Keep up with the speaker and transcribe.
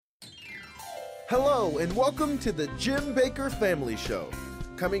Hello and welcome to the Jim Baker Family Show.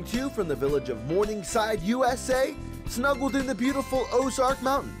 Coming to you from the village of Morningside, USA, snuggled in the beautiful Ozark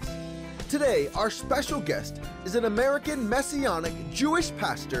Mountains. Today, our special guest is an American Messianic Jewish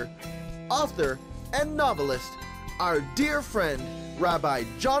pastor, author, and novelist, our dear friend, Rabbi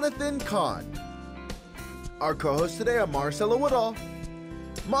Jonathan Cahn. Our co-hosts today are Marcelo Woodall,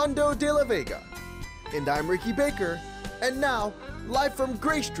 Mondo de la Vega, and I'm Ricky Baker. And now, live from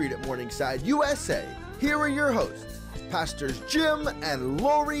Gray Street at Morningside, USA, here are your hosts, Pastors Jim and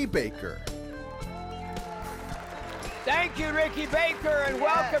Lori Baker. Thank you, Ricky Baker, and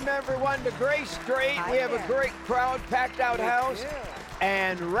welcome everyone to Gray Street. We have a great crowd, packed out house,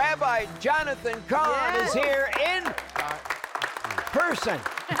 and Rabbi Jonathan Cahn is here in person.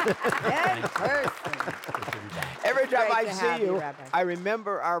 In person. Every time Great I to see have you, you, Rabbi. I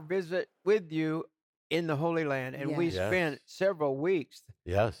remember our visit with you in the Holy Land, and we spent several weeks.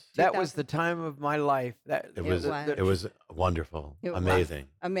 Yes. That was the time of my life. It was wonderful. Amazing.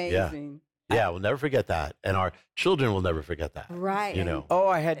 Amazing. Yeah, we'll never forget that. And our children will never forget that. Right. You know.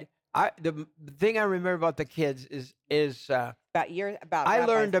 Oh, the thing I remember about the kids is I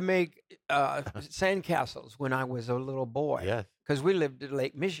learned to make sandcastles when I was a little boy. Yes. Because we lived in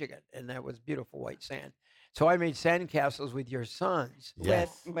Lake Michigan, and that was beautiful white sand. So I made sandcastles with your sons.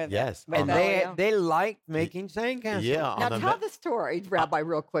 Yes. Yes. And they liked making sandcastles. Yeah. Now tell the story, Rabbi,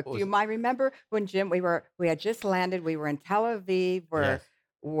 real quick. Do you mind? Remember when Jim, we had just landed. We were in Tel Aviv.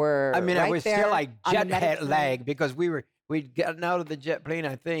 We're I mean, right I was there still like on the jet Mediterranean. lag because we'd gotten out of the jet plane,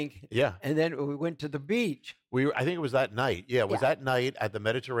 I think. Yeah. And then we went to the beach. I think it was that night. Yeah, it was that night at the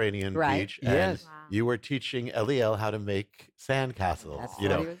Mediterranean beach. And Yes. you were teaching Eliel how to make sandcastles. That's You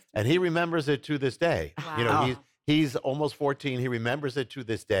what know, he was and he remembers it to this day. Wow. You know, he's almost 14. He remembers it to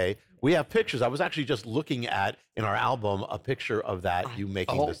this day. We have pictures. I was actually just looking at in our album a picture of that you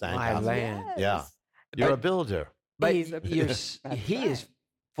making the my sandcastle. land. Yeah, you're a builder. But He's a- he is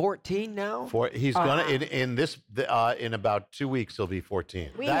 14 now? He's gonna in about 2 weeks he'll be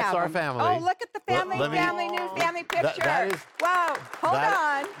 14. We That's have our him. family. Oh, look at the family, Let me- new family picture. that is- wow. Hold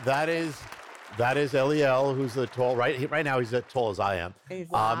on. That is Eliel, who's the tall. Right now he's as tall as I am.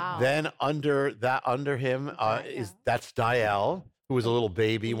 Wow. Then under him that's Dial, who was a little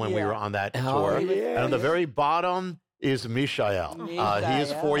baby when we were on that tour. yeah, And on the very bottom is Mishael. He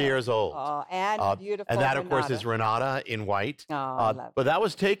is 4 years old. Oh, and beautiful. And that, of course, Renata. is Renata in white. Oh, I love But that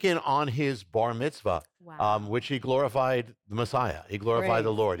was taken on his bar mitzvah, which he glorified the Messiah. He glorified the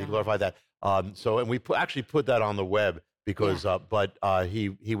Praise Lord. He glorified that. And we actually put that on the web because,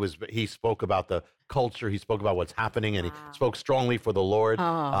 he spoke about the culture. He spoke about what's happening, and he spoke strongly for the Lord.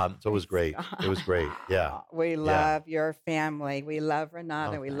 So it was great. It was great. Yeah. We love your family. We love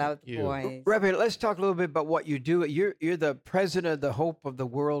Renata. Oh, we thank love the you. boys. Rabbi, let's talk a little bit about what you do. You're the president of the Hope of the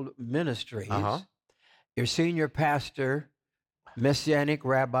World Ministries. You're senior pastor, Messianic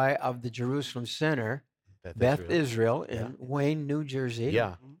rabbi of the Jerusalem Center, Beth Israel in Wayne, New Jersey.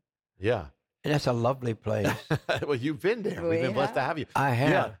 Yeah. Yeah. And that's a lovely place. Well, you've been there. We've been blessed to have you. I have.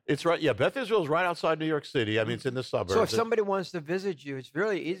 Yeah, it's right. Yeah, Beth Israel's right outside New York City. I mean, it's in the suburbs. So if somebody wants to visit you, it's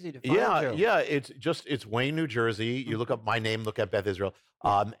really easy to find you. Yeah, it's Wayne, New Jersey. You look up my name, look at Beth Israel,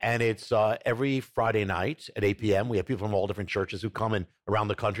 and it's every Friday night at 8 p.m. We have people from all different churches who come in around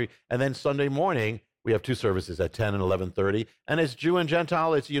the country, and then Sunday morning we have two services at 10 and 11:30, and it's Jew and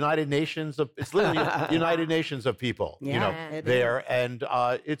Gentile. It's United Nations of. It's literally United Nations of people. Yeah, there, and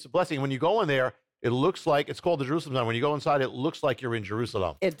it's a blessing when you go in there. It looks like, it's called the Jerusalem Center. When you go inside, it looks like you're in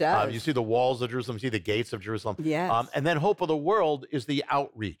Jerusalem. It does. You see the walls of Jerusalem, you see the gates of Jerusalem. Yes. And then Hope of the World is the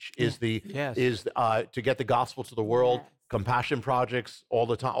outreach, is to get the gospel to the world. Yes. Compassion projects all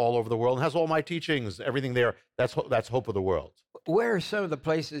the time, all over the world. It has all my teachings, everything there. That's Hope of the World. Where are some of the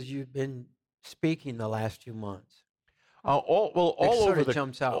places you've been speaking the last few months? All over the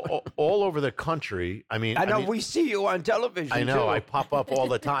jumps out. all over the country. I mean, we see you on television. I know. too. I pop up all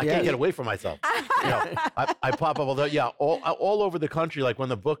the time. I can't get away from myself. I pop up all over the country. Like when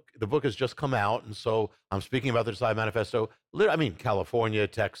the book has just come out, and so I'm speaking about the Josiah Manifesto. I mean, California,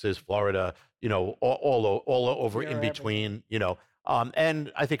 Texas, Florida. All over in between.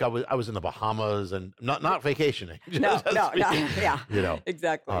 And I think I was in the Bahamas and not vacationing. No. Yeah.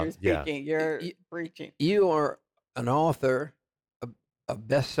 Exactly. You're yeah. speaking. You're preaching. You are an author of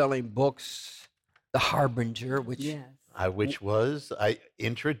best-selling books, The Harbinger, which I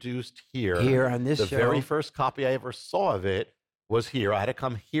introduced here on this the show. very first copy I ever saw of it was here. I had to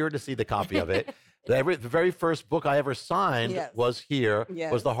come here to see the copy of it. The very first book I ever signed was here,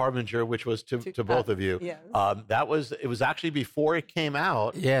 was The Harbinger, which was to both of you. Yes. It was actually before it came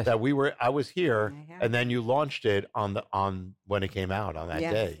out that I was here, and then you launched it on when it came out on that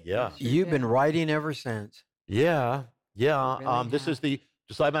day. Yeah. You've been writing ever since. Yeah. Yeah. This is the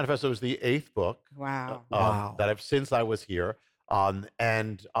Josiah Manifesto is the 8th book. Wow. That I've since I was here.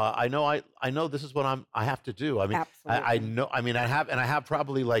 And I know this is what I have to do. I mean, I know. I mean, I have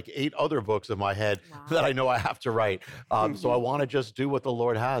probably like 8 other books in my head that I know I have to write. So I want to just do what the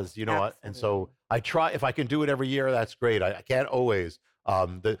Lord has, And so I try. If I can do it every year, that's great. I can't always.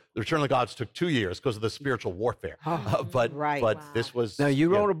 The Return of the Gods took 2 years because of the spiritual warfare. But this was. Now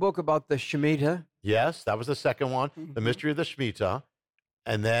you wrote a book about the Shemitah. Yes, that was the second one, The Mystery of the Shemitah,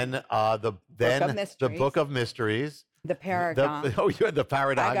 and then the Book of Mysteries. The paragon. You had the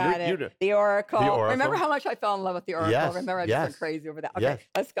paradigm. I got it. The oracle. Remember how much I fell in love with the oracle? Yes, Remember I just went crazy over that. Okay,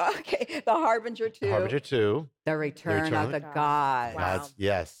 let's go. Okay, the Harbinger 2. Harbinger 2. The Return of the Gods. Wow.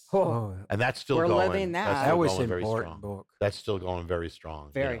 Yes. Oh. And that's still We're going. living that. That was an important book. That's still going very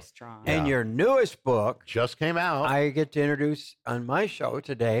strong. Very strong. And your newest book just came out. I get to introduce on my show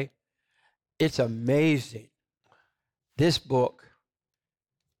today. It's amazing. This book,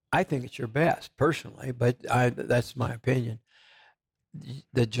 I think it's your best, personally, but that's my opinion.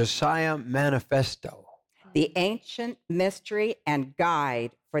 The Josiah Manifesto. The Ancient Mystery and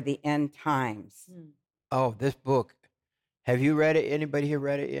Guide for the End Times. Oh, this book. Have you read it? Anybody here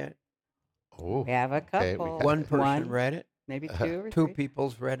read it yet? Oh, we have a couple. One person read it. Maybe 2 or 3. 2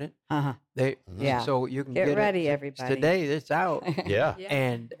 people's read it. So you can get ready, everybody. Today it's out. Yeah.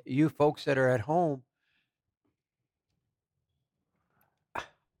 And you folks that are at home,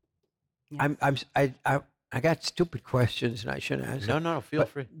 I got stupid questions and I shouldn't ask. No, feel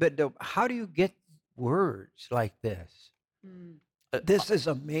free. But how do you get words like this? This is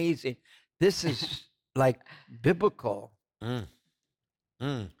amazing. This is like biblical.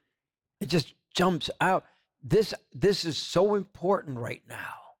 It just jumps out. This is so important right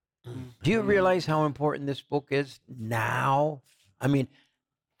now. Do you realize how important this book is now? I mean,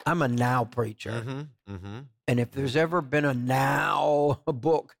 I'm a now preacher. And if there's ever been a now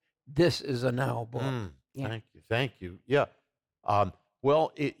book, this is a now book. Thank you. Yeah.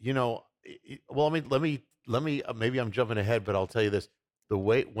 Well, let me. Maybe I'm jumping ahead, but I'll tell you this: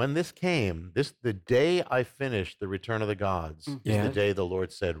 when this came, the day I finished the Return of the Gods is the day the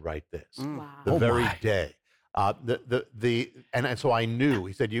Lord said, "Write this." Wow. The very day. And so I knew.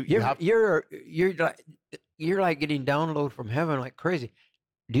 He said, You're like getting download from heaven like crazy.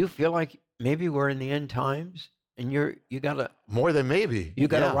 Do you feel like maybe we're in the end times? And you gotta more than maybe. You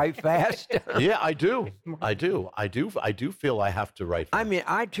gotta write fast. Yeah, I do feel I have to write fast. I mean,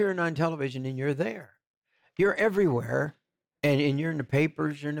 I turn on television and you're there. You're everywhere, and you're in the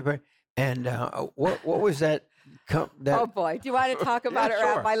papers. And what was that? Oh boy, do you want to talk about it,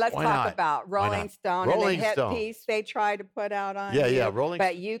 sure. Rabbi? Let's talk about Rolling Stone and the hit Stone. piece they tried to put out on you. Yeah, Rolling.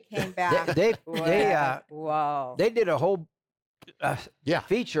 But you came back. They did a whole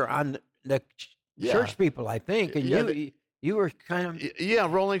feature on the church people, I think, and you were kind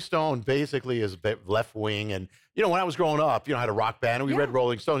of Rolling Stone basically is left wing, and when I was growing up, I had a rock band, and we read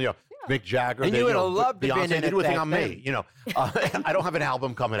Rolling Stone, Mick Jagger, and you would have loved to be in it. They do a thing on me, I don't have an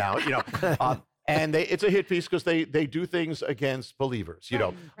album coming out, and it's a hit piece because they do things against believers,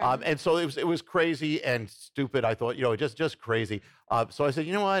 Right. And so it was crazy and stupid. I thought, just crazy. So I said,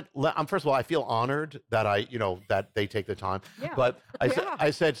 you know what? First of all, I feel honored that that they take the time. Yeah. But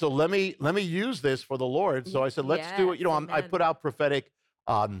I said, so let me use this for the Lord. So I said, let's do it. I put out prophetic,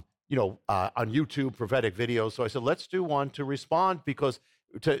 on YouTube, prophetic videos. So I said, let's do one to respond because.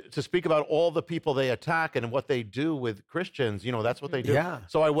 To speak about all the people they attack and what they do with Christians, that's what they do. Yeah.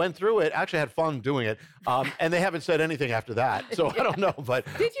 So I went through it. Actually, had fun doing it, and they haven't said anything after that. So I don't know, but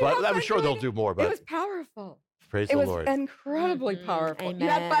I'm sure they'll do more. But it was powerful. Praise the Lord. It was incredibly powerful. Amen. You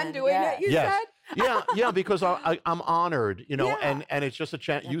had fun doing it. You said. Yeah, because I'm honored, and it's just a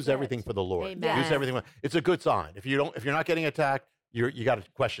chance. Use everything for the Lord. Amen. Use everything. It's a good sign. If you're not getting attacked. You got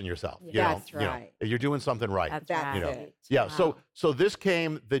to question yourself. That's right. You're doing something right. That's right. Yeah. Wow. So this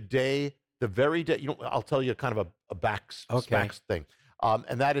came the very day. I'll tell you kind of a back thing,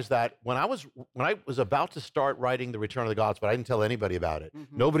 and that is that when I was about to start writing the Return of the Gods, but I didn't tell anybody about it.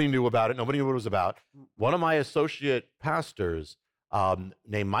 Mm-hmm. Nobody knew about it. Nobody knew what it was about. One of my associate pastors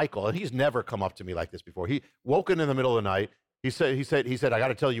named Michael, and he's never come up to me like this before. He woken in the middle of the night. He said, I got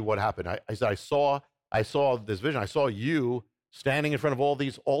to tell you what happened. I said, I saw this vision. I saw you standing in front of all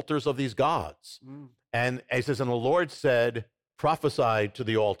these altars of these gods. And he says, and the Lord said, prophesy to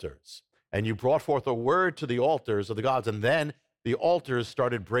the altars. And you brought forth a word to the altars of the gods. And then the altars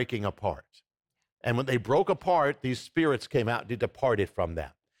started breaking apart. And when they broke apart, these spirits came out and departed from them.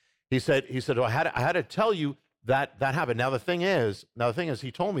 He said, I had to tell you that happened. Now the thing is,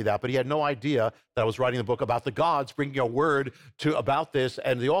 he told me that, but he had no idea that I was writing the book about the gods, bringing a word about this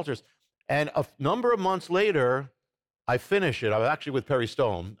and the altars. And a number of months later, I finished it. I was actually with Perry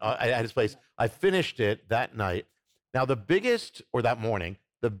Stone at his place. I finished it that night. Now that morning,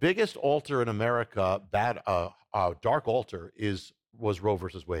 the biggest altar in America, dark altar, was Roe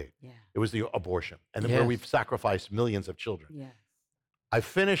versus Wade. Yeah. It was the abortion, and where we've sacrificed millions of children. Yeah. I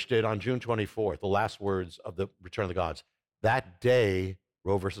finished it on June 24th, the last words of the Return of the Gods. That day,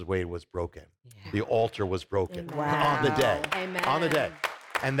 Roe versus Wade was broken. Yeah. The altar was broken on the day. Amen. On the day,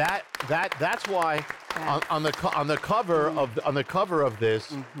 and that's why on the cover of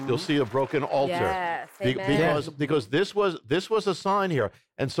this, you'll see a broken altar. Yes. Because this was a sign here,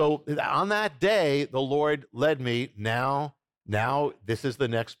 and so on that day, the Lord led me. Now this is the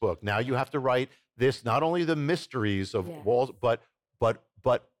next book. Now you have to write this, not only the mysteries of walls, but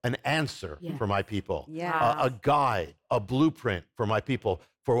an answer for my people, a guide, a blueprint for my people,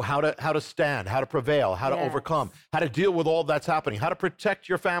 for how to stand, how to prevail, how to overcome, how to deal with all that's happening, how to protect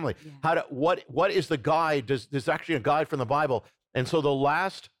your family, what is the guide? There's actually a guide from the Bible. And so the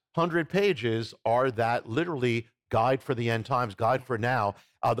last 100 pages are that literally guide for the end times, guide for now.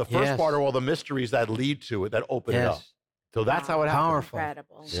 The first part are all the mysteries that lead to it, that open it up. So that's how it happens. Powerful.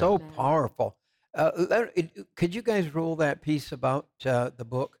 Incredible. So powerful. Could you guys roll that piece about the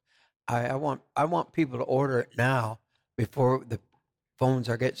book? I want people to order it now before the phones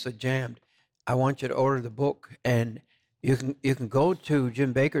getting so jammed. I want you to order the book, and you can go to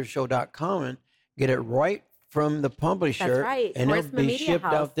JimBakkerShow.com and get it right from the publisher. That's right. And it'll be shipped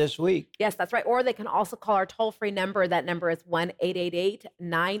out this week. Yes, that's right. Or they can also call our toll-free number. That number is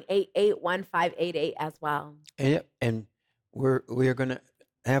 1-888-988-1588 as well. And we're going to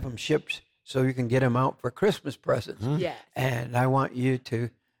have them shipped so you can get them out for Christmas presents. Yes. And I want you to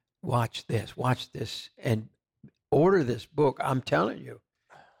watch this, and order this book. I'm telling you,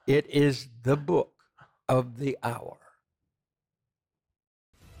 it is the book of the hour.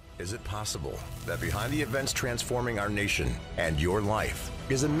 Is it possible that behind the events transforming our nation and your life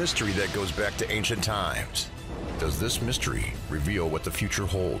is a mystery that goes back to ancient times? Does this mystery reveal what the future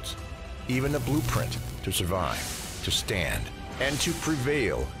holds? Even a blueprint to survive, to stand, and to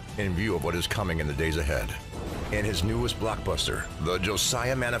prevail in view of what is coming in the days ahead. In his newest blockbuster, The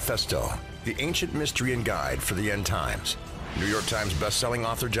Josiah Manifesto, the ancient mystery and guide for the end times, New York Times bestselling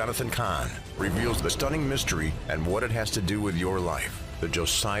author Jonathan Cahn reveals the stunning mystery and what it has to do with your life. The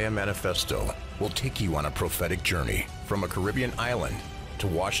Josiah Manifesto will take you on a prophetic journey from a Caribbean island to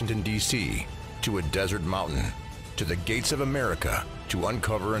Washington, D.C., to a desert mountain, to the gates of America, to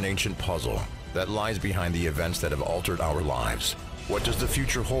uncover an ancient puzzle that lies behind the events that have altered our lives. What does the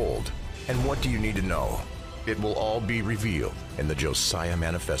future hold? And what do you need to know? It will all be revealed in the Josiah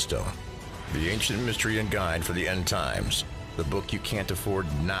Manifesto, the ancient mystery and guide for the end times, the book you can't afford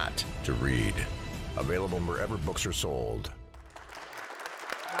not to read. Available wherever books are sold.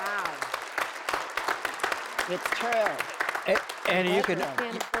 Wow. It's true. And you can't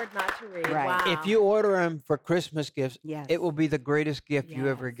afford not to read. Right. Wow. If you order them for Christmas gifts, it will be the greatest gift you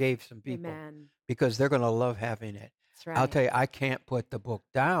ever gave some people. Amen. Because they're going to love having it. That's right. I'll tell you, I can't put the book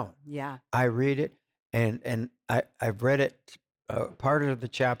down. Yeah. I read it, and I've read it, part of the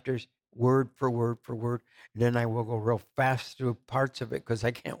chapters, word for word for word. And then I will go real fast through parts of it because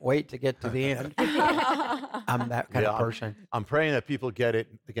I can't wait to get to the end. I'm that kind of person. I'm praying that people get it,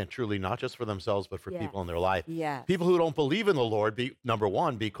 again, truly, not just for themselves, but for people in their life. Yeah. People who don't believe in the Lord, number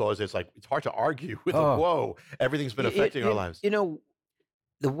one, because it's hard to argue with whoa, everything's been affecting our lives. You know,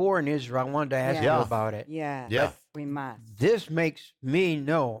 the war in Israel, I wanted to ask you about it. Yeah. Yeah. We must. This makes me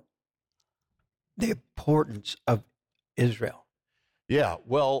know the importance of Israel. Yeah,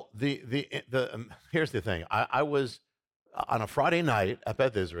 well, here's the thing. I was on a Friday night at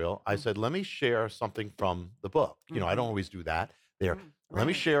Beth Israel. I said, let me share something from the book. You know, I don't always do that there. Let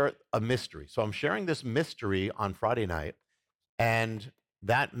me share a mystery. So I'm sharing this mystery on Friday night, and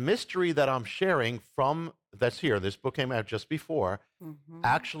that mystery that I'm sharing that's here, this book came out just before,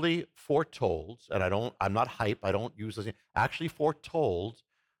 actually foretold, and I'm not hype, I don't use this, actually foretold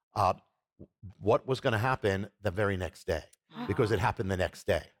what was going to happen the very next day. Because it happened the next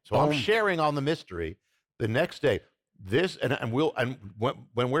day. So I'm sharing on the mystery the next day. This and when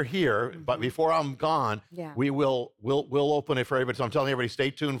we're here, but before I'm gone, we'll open it for everybody. So I'm telling everybody,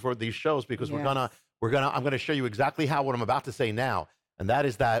 stay tuned for these shows because I'm gonna show you exactly what I'm about to say now, and that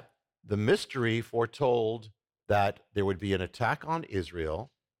is that the mystery foretold that there would be an attack on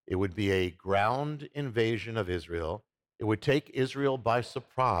Israel. It would be a ground invasion of Israel. It would take Israel by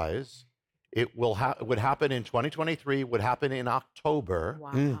surprise. It would happen in 2023, would happen in October,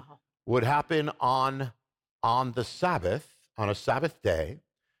 Wow. would happen on the Sabbath, on a Sabbath day,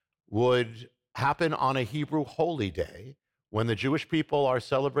 would happen on a Hebrew holy day, when the Jewish people are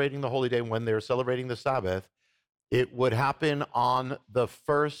celebrating the holy day, when they're celebrating the Sabbath. It would happen on the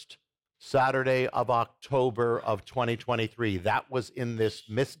first Saturday of October of 2023. That was in this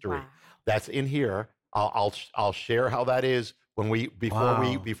mystery. Wow. That's in here. I'll share how that is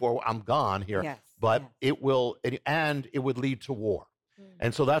before I'm gone here. Yes, But yes. it would lead to war.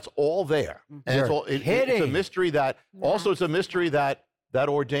 And so that's all there. And it's a mystery that also it's a mystery that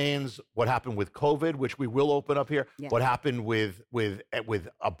ordains what happened with COVID, which we will open up here. Yes. What happened with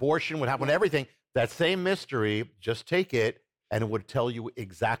abortion, what happened with everything. That same mystery, just take it and it would tell you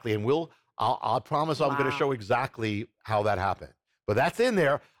exactly. And I'll promise I'm going to show exactly how that happened. But that's in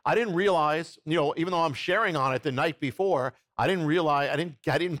there. I didn't realize, even though I'm sharing on it the night before, I didn't realize,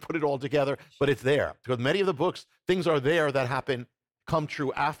 I didn't put it all together, but it's there. Because many of the books, things are there that come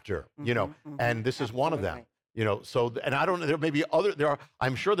true after, and this is one of them. So, and I don't know, there may be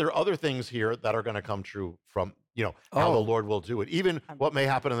I'm sure there are other things here that are going to come true from, how the Lord will do it, even what may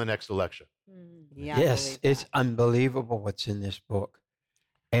happen in the next election. Yeah, Yes, it's unbelievable what's in this book.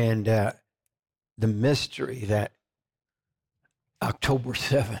 And the mystery that October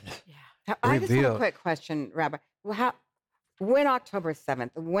 7th I just have a revealed. quick question, Rabbi. When October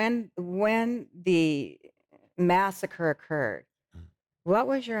 7th, when the massacre occurred, what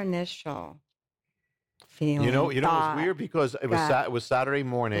was your initial feeling? It was weird because it was Saturday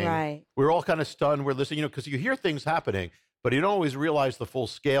morning. Right. We were all kind of stunned. We're listening, because you hear things happening, but you don't always realize the full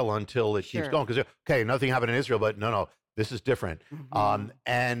scale until it keeps going. Because, nothing happened in Israel, but no, this is different. And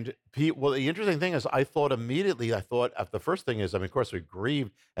the interesting thing is, I thought the first thing is, of course, we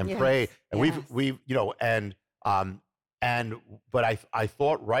grieved and pray, and but I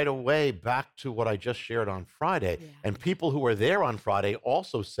thought right away back to what I just shared on Friday, and people who were there on Friday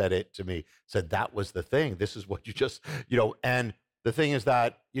also said it to me, said that was the thing. This is what you just, and the thing is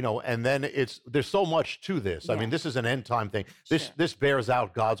that, and then there's so much to this. I mean, this is an end time thing. This bears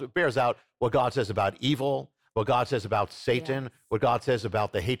out what God says about evil, what God says about Satan, what God says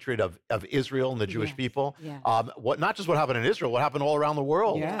about the hatred of Israel and the Jewish people. Not just what happened in Israel, what happened all around the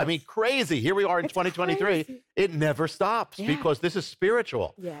world. Yes. I mean, crazy. Here we are in 2023. Crazy. It never stops because this is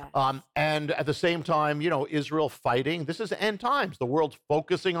spiritual. Yeah. And at the same time, Israel fighting. This is end times. The world's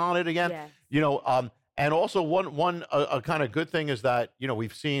focusing on it again. Yes. And also one kind of good thing is that,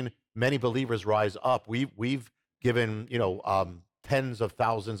 we've seen many believers rise up. We've given, tens of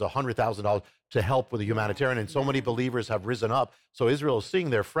thousands, $100,000 to help with the humanitarian, and so many believers have risen up. So Israel is seeing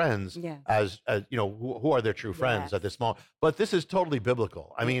their friends as who are their true friends at this moment. But this is totally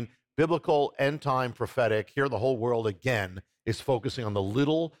biblical. I mean, biblical, end time, prophetic. Here, the whole world again is focusing on the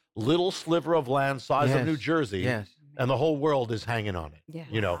little sliver of land size of New Jersey, and the whole world is hanging on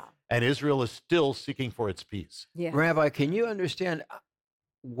it. And Israel is still seeking for its peace. Rabbi, can you understand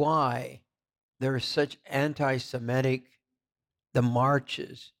why there is such anti-Semitic, the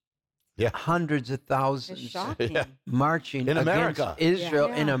marches, hundreds of thousands marching in America, against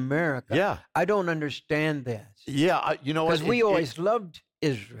Israel in America? I don't understand this. Because we always loved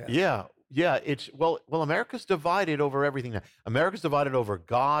Israel. America's divided over everything now. America's divided over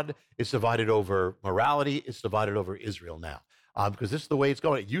God. It's divided over morality. It's divided over Israel now. Because this is the way it's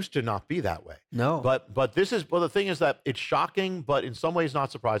going. It used to not be that way. No. But this is, the thing is that it's shocking, but in some ways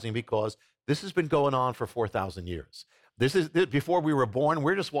not surprising, because this has been going on for 4,000 years. This is before we were born.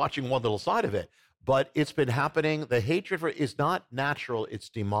 We're just watching one little side of it, but it's been happening. The hatred is not natural; it's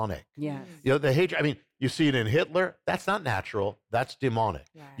demonic. Yes. The hatred. I mean, you see it in Hitler. That's not natural. That's demonic.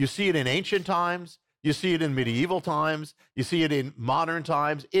 Right. You see it in ancient times. You see it in medieval times. You see it in modern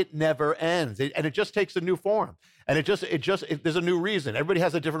times. It never ends, and it just takes a new form. And there's a new reason. Everybody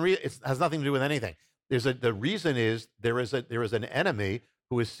has a different reason. It has nothing to do with anything. The reason is there is an enemy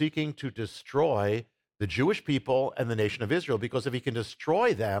who is seeking to destroy the Jewish people and the nation of Israel, because if he can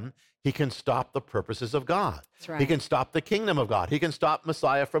destroy them, he can stop the purposes of God. That's right. He can stop the kingdom of God. He can stop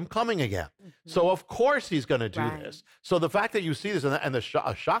Messiah from coming again. So of course he's going to do this. So the fact that you see this, and the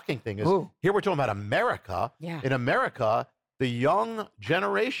shocking thing is, here we're talking about America. In America, the young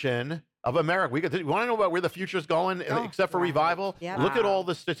generation of America, you want to know about where the future is going, except for revival? Look at all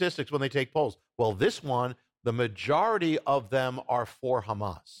the statistics when they take polls. Well, this one, the majority of them are for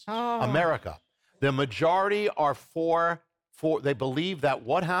Hamas. America. The majority are for they believe that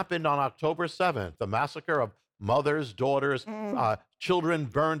what happened on October 7th, the massacre of mothers, daughters, children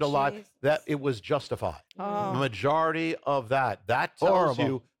burned alive, that it was justified. The majority of that tells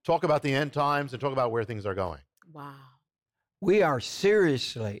you, talk about the end times and talk about where things are going. Wow. we are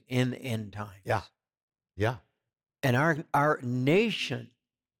seriously in the end times. Yeah. Yeah. And our nation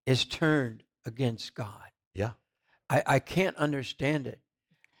is turned against God. Yeah. I can't understand it.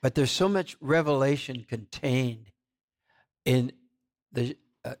 But there's so much revelation contained in the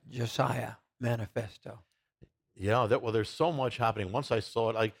Josiah Manifesto. Yeah, well, there's so much happening. Once I saw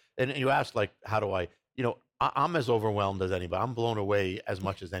it, and you asked, how do I, I'm as overwhelmed as anybody. I'm blown away as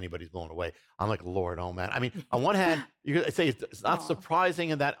much as anybody's blown away. I'm like, Lord, oh man. I mean, on one hand, you could say it's not surprising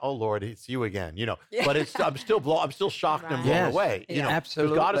in that, oh Lord, it's you again, but I'm still shocked and blown away,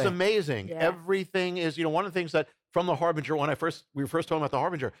 absolutely. Because God is amazing. Yeah. Everything is, one of the things that from the Harbinger, when we were first talking about the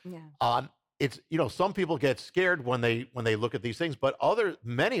Harbinger, it's, some people get scared when they look at these things, but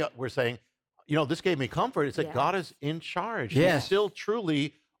many were saying, this gave me comfort. It's that God is in charge. Yes. He's still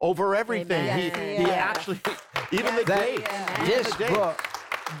truly over everything. Amen. He actually, even the date.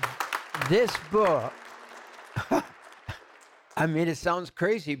 This book, I mean, it sounds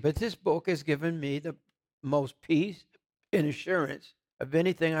crazy, but this book has given me the most peace and assurance of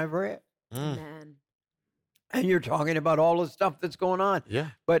anything I've read. Amen. And you're talking about all the stuff that's going on. Yeah.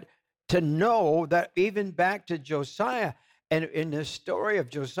 But to know that even back to Josiah, and in the story of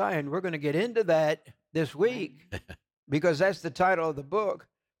Josiah, and we're going to get into that this week, because that's the title of the book,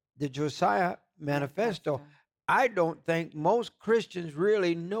 the Josiah Manifesto. I don't think most Christians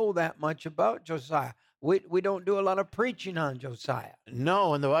really know that much about Josiah. We don't do a lot of preaching on Josiah.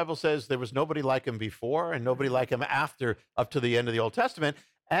 No, and the Bible says there was nobody like him before and nobody like him after, up to the end of the Old Testament.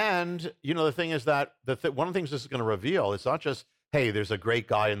 And, the thing is that one of the things this is going to reveal, it's not just, hey, there's a great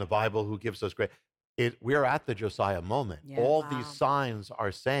guy in the Bible who gives us great. We're at the Josiah moment. Yes. All these signs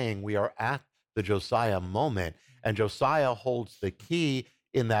are saying we are at the Josiah moment. And Josiah holds the key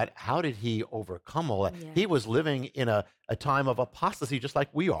in that, how did he overcome all that? Yeah. He was living in a time of apostasy, just like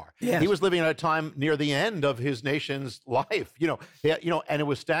we are. Yes. He was living at a time near the end of his nation's life, and it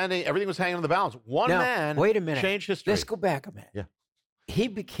was everything was hanging on the balance. One Now, man wait a minute. changed history. Let's go back a minute. Yeah. He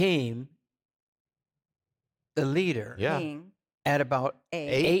became the leader Yeah. King, at about eight.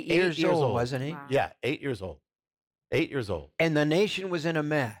 8 years old, wasn't he? Wow. Yeah, 8 years old. 8 years old. And the nation was in a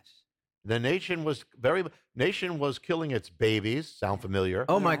mess. The nation was killing its babies. Sound familiar?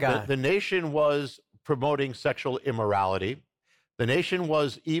 Oh, my Yeah. God. The nation was promoting sexual immorality. The nation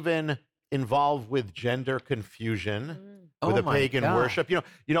was even involved with gender confusion, with Oh, my pagan God. worship,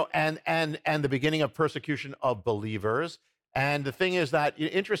 and the beginning of persecution of believers. And the thing is that,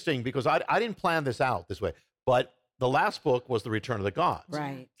 interesting, because I didn't plan this out this way, but the last book was The Return of the Gods.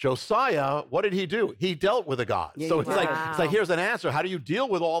 Right. Josiah, what did he do? He dealt with the gods. Yeah, So he it's did. like, Wow. it's like, here's an answer. How do you deal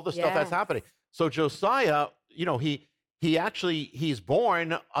with all the stuff that's Yes. happening? So Josiah, he's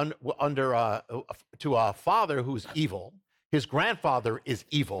born under to a father who's evil. His grandfather is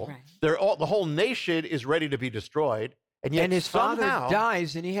evil. Right. The whole nation is ready to be destroyed. And yet And his father somehow,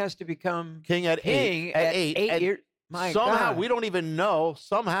 dies, and he has to become king at king at 8 and years. My somehow, God. we don't even know,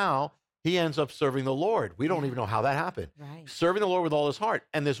 somehow he ends up serving the Lord. We don't even know how that happened. Right. Serving the Lord with all his heart.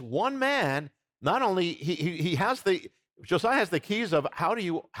 And this one man, not only Josiah has the keys of how do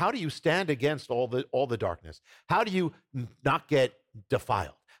you stand against all the darkness? How do you not get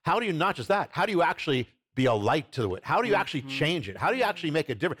defiled? How do you not just that? How do you actually be a light to it? How do you actually change it? How do you actually make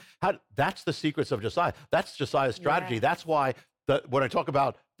a difference? That's the secrets of Josiah. That's Josiah's strategy. Yes. That's why when I talk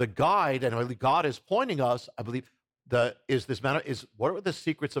about the guide and God is pointing us, I believe what are the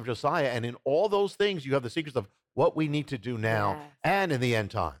secrets of Josiah? And in all those things, you have the secrets of what we need to do now Yes. and in the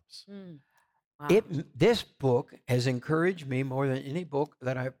end times. Wow. This book has encouraged me more than any book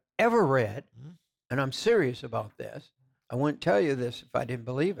that I've ever read, and I'm serious about this. I wouldn't tell you this if I didn't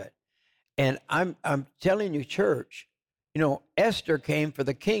believe it. And I'm telling you, church, Esther came for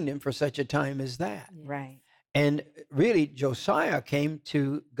the kingdom for such a time as that. Right. And really, Josiah came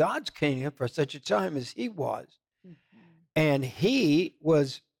to God's kingdom for such a time as he was. And he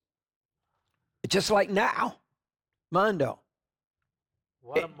was just like now, Mondo.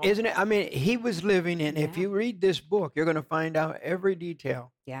 Isn't it? I mean, he was living in, if you read this book, you're going to find out every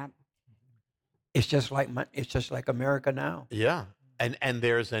detail. Yeah. It's just like America now. Yeah. And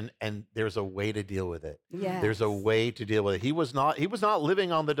there's a way to deal with it. Yes. There's a way to deal with it. He was not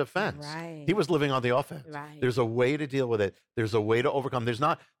living on the defense. Right. He was living on the offense. Right. There's a way to deal with it. There's a way to overcome. There's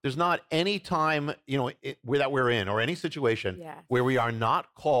not any time, that we're in or any situation Yes. where we are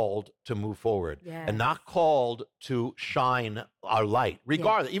not called to move forward Yes. and not called to shine our light.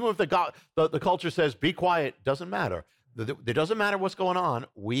 Regardless, even if the culture says be quiet, doesn't matter. it doesn't matter what's going on.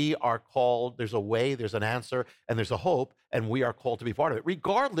 We are called, there's a way, there's an answer, and there's a hope, and we are called to be part of it.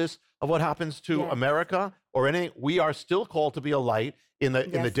 Regardless of what happens to America or anything, we are still called to be a light in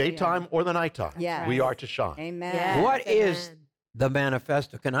the daytime or the nighttime. Yes. We are to shine. Amen. Yes. What is the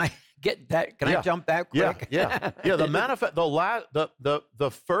manifesto? Can I get that? Can I jump that quick? Yeah. The manifesto.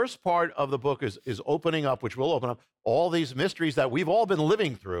 The first part of the book is opening up, which will open up all these mysteries that we've all been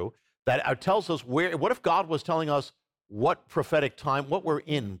living through. That tells us what if God was telling us what prophetic time, what we're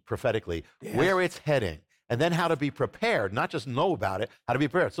in prophetically, where it's heading, and then how to be prepared, not just know about it, how to be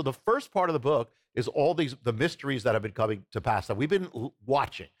prepared. So the first part of the book is all the mysteries that have been coming to pass that we've been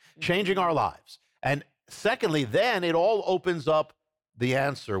watching, changing our lives. And secondly, then it all opens up the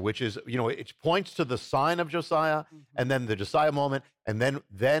answer, which is, it points to the sign of Josiah, and then the Josiah moment, and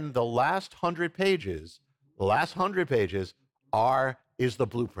then the last 100 pages, is the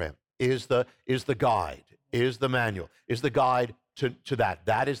blueprint, is the guide, is the manual, is the guide to that.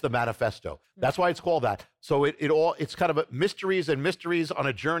 That is the manifesto. That's why it's called that. So it's kind of mysteries on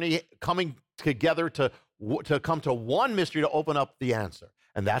a journey coming together to come to one mystery to open up the answer.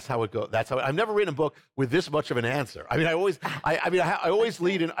 And that's how it goes. I've never written a book with this much of an answer. I mean, I always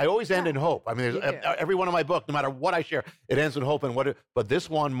lead in, I always end in hope. I mean, every one of my books, no matter what I share, it ends in hope. But this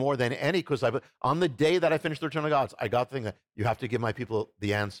one more than any, because on the day that I finished the Return of the Gods, I got the thing that you have to give my people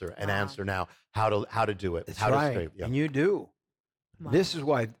the answer, answer now, how to do it. That's right, and you do. Wow. This is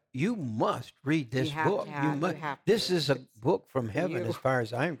why you must read this book. This is a book from heaven, as far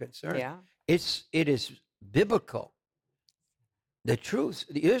as I'm concerned. Yeah. It is biblical. The truth,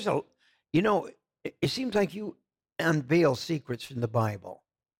 it seems like you unveil secrets from the Bible.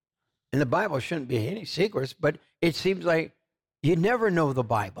 And the Bible shouldn't be any secrets, but it seems like you never know the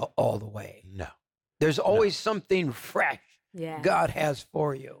Bible all the way. No. There's always something fresh God has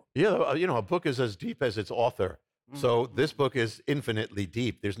for you. Yeah, a book is as deep as its author. So this book is infinitely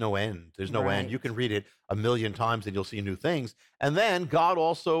deep. There's no end. There's no end. You can read it 1,000,000 times and you'll see new things. And then God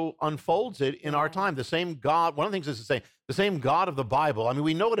also unfolds it in our time. The same God, one of the things is to say, the same God of the Bible. I mean,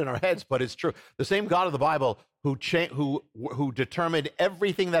 we know it in our heads, but it's true. The same God of the Bible who determined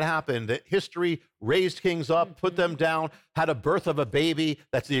everything that happened, that history raised kings up, put them down, had a birth of a baby.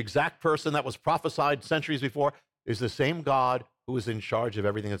 That's the exact person that was prophesied centuries before, is the same God who is in charge of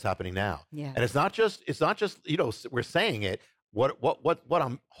everything that's happening now. Yeah. And it's not just we're saying it. What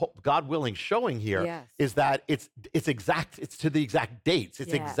I'm God willing showing here is that it's exact. It's to the exact dates.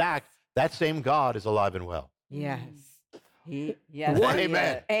 It's exact. That same God is alive and well. Yes.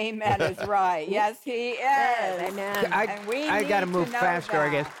 Amen. Amen is right. Yes, he is. Amen. I got to move faster, I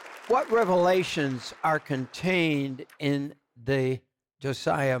guess. What revelations are contained in the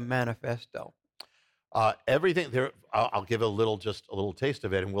Josiah Manifesto? Everything there. I'll give a little taste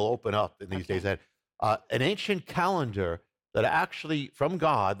of it, and we'll open up in these days ahead. An ancient calendar that actually from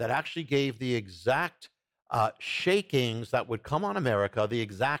God that actually gave the exact shakings that would come on America, the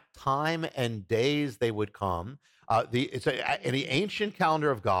exact time and days they would come. It's in the ancient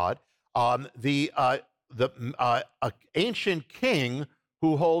calendar of God. The ancient king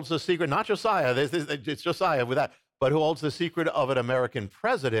who holds the secret, not Josiah. It's Josiah with that, but who holds the secret of an American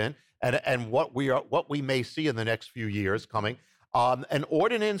president. And what we may see in the next few years coming, an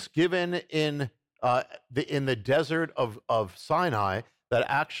ordinance given in the desert of Sinai that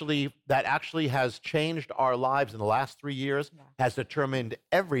actually has changed our lives in the last 3 years, has determined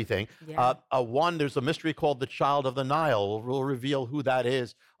everything. There's a mystery called the Child of the Nile. We'll reveal who that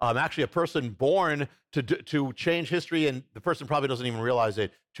is. Actually, a person born to change history, and the person probably doesn't even realize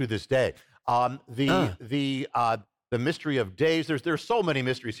it to this day. The mystery of days. There's so many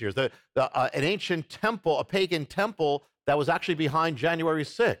mysteries here. An ancient temple, a pagan temple that was actually behind January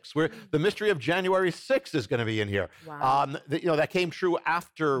 6th, where the mystery of January 6th is going to be in here. Wow. That came true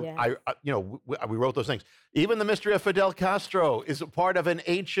after we wrote those things. Even the mystery of Fidel Castro is a part of an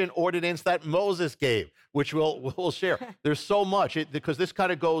ancient ordinance that Moses gave, which we'll share. There's so much because this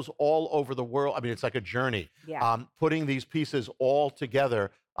kind of goes all over the world. I mean, it's like a journey. Putting these pieces all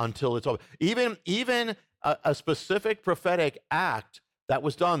together until it's over. Even a specific prophetic act that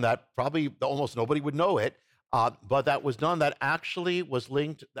was done that probably almost nobody would know it, but that was done that actually was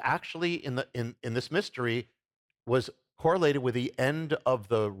linked. Actually, in this mystery, was correlated with the end of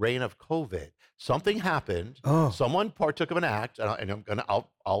the reign of COVID. Something happened. Someone partook of an act, and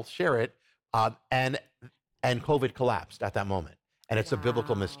I'll share it. And COVID collapsed at that moment, and it's a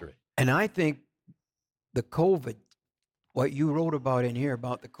biblical mystery. And I think the COVID. What you wrote about in here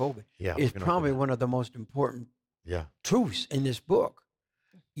about the COVID is probably one of the most important truths in this book.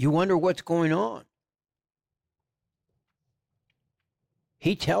 You wonder what's going on.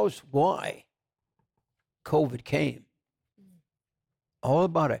 He tells why COVID came. all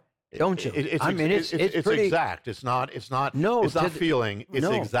about it, don't you? It's pretty exact. It's not No, it's not feeling. It's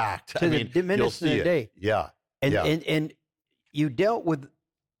no, exact. to the you'll minutes see in a it. day. Yeah. And you dealt with,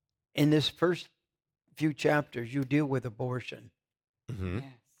 in this first few chapters, you deal with abortion. Mm-hmm. Yes.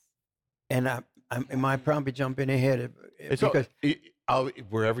 And am I probably jumping ahead? Because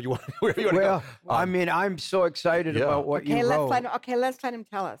wherever you want to go. well, I'm so excited about what you wrote. Let's let him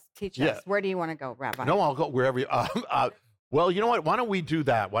tell us. Teach us. Where do you want to go, Rabbi? No, I'll go wherever you. Well, you know what? Why don't we do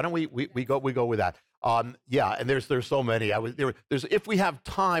that? Why don't we go with that? And there's so many. There's if we have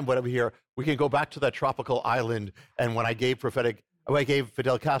time, whatever here, we can go back to that tropical island. And when I gave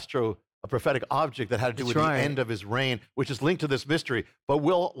Fidel Castro a prophetic object that had to do with the end of his reign, which is linked to this mystery. But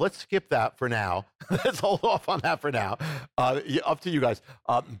let's skip that for now. Let's hold off on that for now. Up to you guys.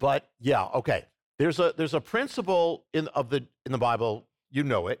 But yeah, okay. There's a principle in the Bible. You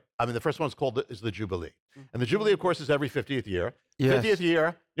know it. I mean, the first one's is the Jubilee. And the Jubilee, of course, is every 50th year. Yes. 50th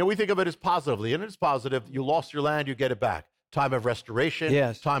year, we think of it as positively, and it's positive. You lost your land, you get it back. Time of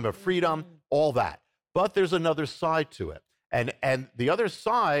restoration, time of freedom, all that. But there's another side to it. And the other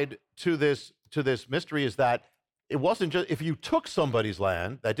side to this mystery is that it wasn't just if you took somebody's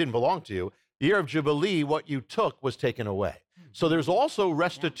land that didn't belong to you, the year of Jubilee, what you took was taken away. So there's also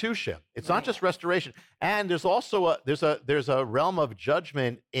restitution. It's not just restoration. And there's also there's a realm of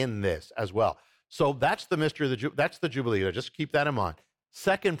judgment in this as well. So that's the mystery of that's the Jubilee. Just keep that in mind.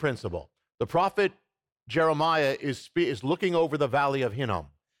 Second principle, the prophet Jeremiah is looking over the valley of Hinnom.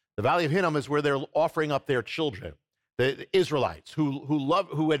 The valley of Hinnom is where they're offering up their children. The Israelites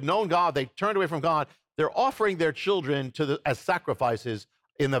who had known God, they turned away from God. They're offering their children as sacrifices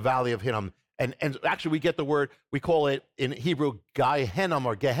in the valley of Hinnom. And actually, we get the word, we call it in Hebrew, Gehenna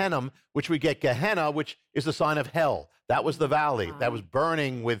or Gehenna, which we get Gehenna, which is the sign of hell. That was the valley that was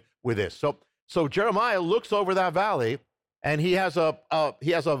burning with this. So Jeremiah looks over that valley, and he has a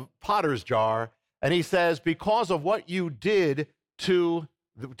potter's jar, and he says, because of what you did to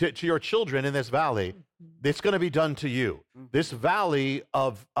your children in this valley, it's going to be done to you. This valley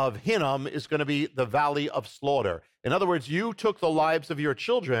of Hinnom is going to be the valley of slaughter. In other words, you took the lives of your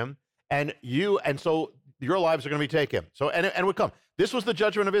children, and so your lives are going to be taken. So and would come. This was the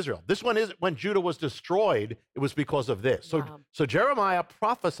judgment of Israel. This one is when Judah was destroyed. It was because of this. So Jeremiah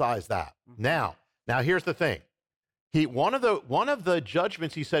prophesies that. Now here's the thing. One of the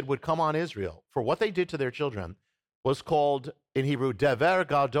judgments he said would come on Israel for what they did to their children was called in Hebrew dever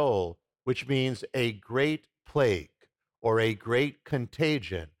gadol, which means a great plague or a great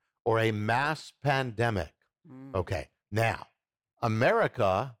contagion or a mass pandemic. Okay, now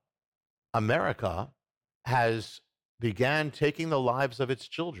America has began taking the lives of its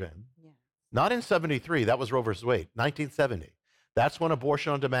children, not in 73, that was Roe versus Wade, 1970. That's when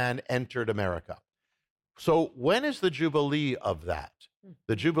abortion on demand entered America. So when is the Jubilee of that?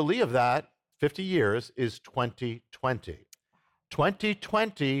 The Jubilee of that, 50 years, is 2020.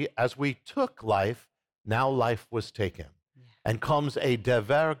 2020, as we took life, now life was taken. And comes a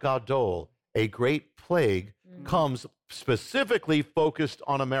dever gadol, a great plague, comes specifically focused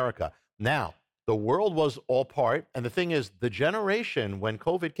on America. Now, the world was all part, and the thing is, the generation when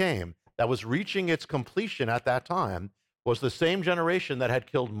COVID came that was reaching its completion at that time was the same generation that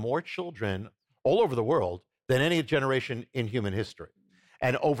had killed more children all over the world than any generation in human history.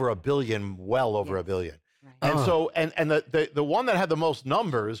 And over a billion, well over a billion. Right. And so, and the one that had the most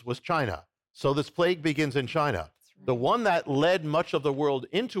numbers was China. So this plague begins in China. Right. The one that led much of the world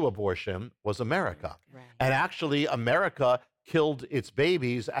into abortion was America. Right. And actually, America killed its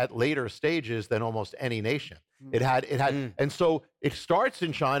babies at later stages than almost any nation. It had, and so it starts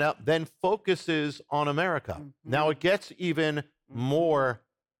in China, then focuses on America. Now it gets even more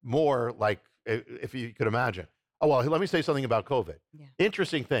like, if you could imagine. Oh, well, let me say something about COVID. Yeah.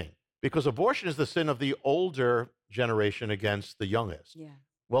 Interesting thing, because abortion is the sin of the older generation against the youngest. Yeah.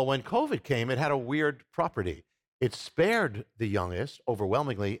 Well, when COVID came, it had a weird property. It spared the youngest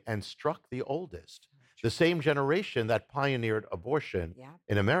overwhelmingly and struck the oldest, the same generation that pioneered abortion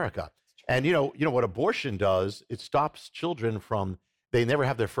in America. And you know what abortion does? It stops children they never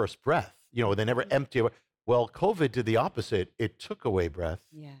have their first breath. They never empty. Well, COVID did the opposite. It took away breath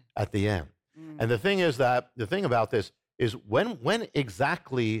at the end. And the thing about this is when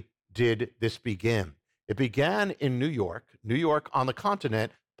exactly did this begin? It began in New York. New York on the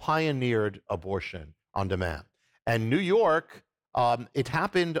continent pioneered abortion on demand. And New York, it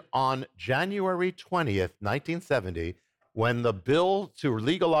happened on January 20th, 1970, when the bill to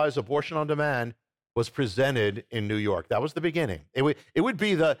legalize abortion on demand was presented in New York. That was the beginning. It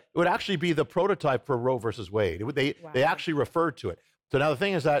would actually be the prototype for Roe versus Wade. They actually referred to it. So now the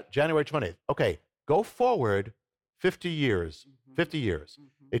thing is that January 20th, okay, go forward 50 years. 50 years.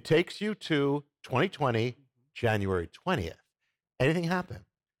 It takes you to 2020, January 20th. Anything happened?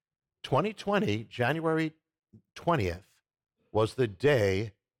 2020, January 20th was the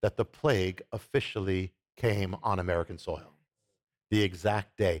day that the plague officially came on American soil. The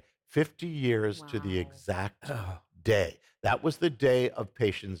exact day. 50 years to the exact day. That was the day of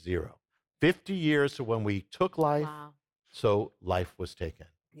patient zero. 50 years to when we took life, so life was taken.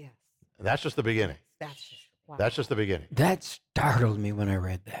 Yes. And that's just the beginning. That's just the beginning. That startled me when I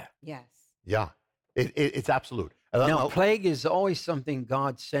read that. Yes. Yeah. It's absolute. Now, plague is always something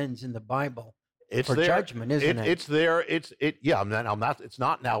God sends in the Bible for judgment, isn't it? It's there. It's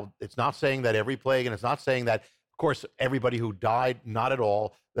not saying that every plague, and it's not saying that, of course, everybody who died, not at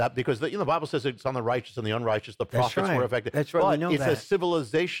all. That because the Bible says it's on the righteous and the unrighteous. The prophets were affected. That's right. But we know it's a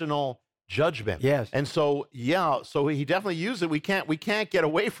civilizational judgment. Yes. And so he definitely used it. We can't get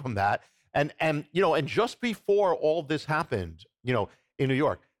away from that. And just before all this happened, in New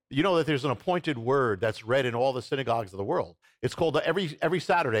York, that there's an appointed word that's read in all the synagogues of the world. It's called every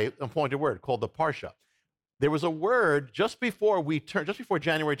Saturday, appointed word called the Parsha. There was a word just before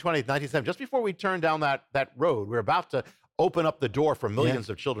January 20th, 1970, just before we turned down that road. We're about to open up the door for millions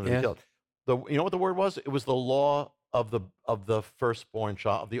of children to be killed. You know what the word was? It was the law of the firstborn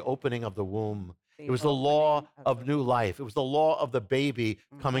child, of the opening of the womb. It was the law of new life. It was the law of the baby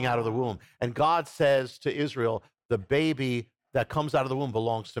coming out of the womb. And God says to Israel, the baby that comes out of the womb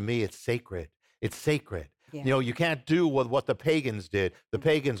belongs to me. It's sacred. It's sacred. Yeah. You can't do what the pagans did. The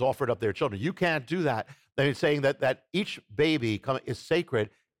pagans offered up their children. You can't do that. They're saying that each baby is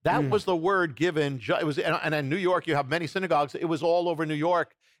sacred. That was the word given. It was, and in New York, you have many synagogues. It was all over New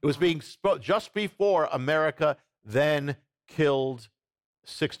York. It was being just before America then killed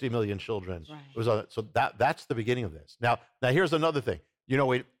 60 million children. Right. It was so that's the beginning of this. Now here's another thing.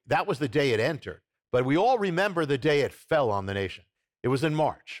 That was the day it entered, but we all remember the day it fell on the nation. It was in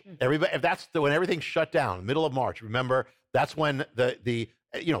March. That's when everything shut down, middle of March. Remember, that's when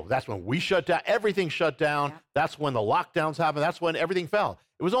that's when we shut down. Everything shut down. Yeah. That's when the lockdowns happened. That's when everything fell.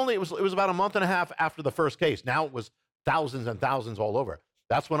 It was about a month and a half after the first case. Now it was thousands and thousands all over.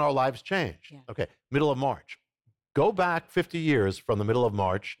 That's when our lives changed. Yeah. Okay, middle of March. Go back 50 years from the middle of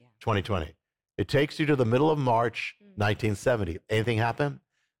March, 2020. It takes you to the middle of March, 1970. Anything happen?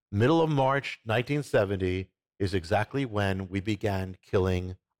 Middle of March, 1970 is exactly when we began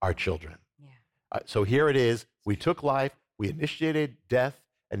killing our children. Yeah. So here it is. We took life, we initiated death,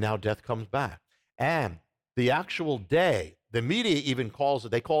 and now death comes back. And the actual day, the media even calls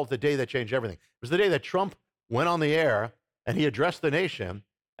it, they call it the day that changed everything. It was the day that Trump went on the air and he addressed the nation.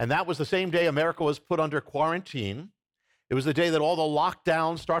 And that was the same day America was put under quarantine. It was the day that all the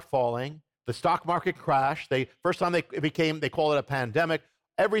lockdowns start falling. The stock market crashed. First time they call it a pandemic.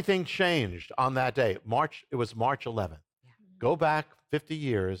 Everything changed on that day. It was March 11th. Yeah. Go back 50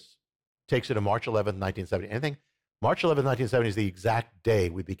 years, takes you to March 11th, 1970. Anything? March 11th, 1970 is the exact day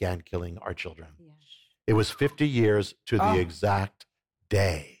we began killing our children. Yes. It was 50 years to the exact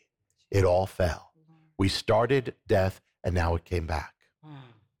day it all fell. We started death, and now it came back.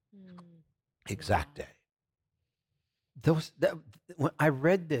 Exact day. When I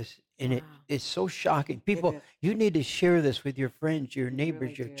read this, and it's so shocking. People, you need to share this with your friends, your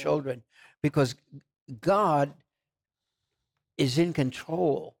neighbors, your children, because God is in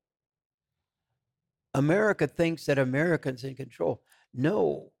control. America thinks that America's in control.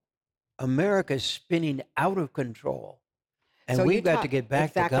 No, America is spinning out of control. And so we've got to get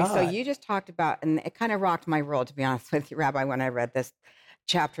back to God. So you just talked about, and it kind of rocked my world, to be honest with you, Rabbi, when I read this.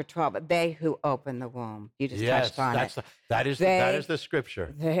 Chapter 12, they who open the womb. You just touched on it. That is the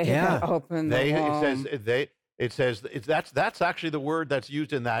scripture. They open the womb. It says that's actually the word that's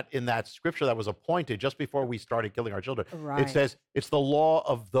used in that scripture that was appointed just before we started killing our children. Right. It says it's the law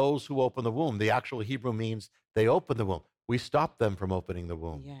of those who open the womb. The actual Hebrew means they open the womb. We stopped them from opening the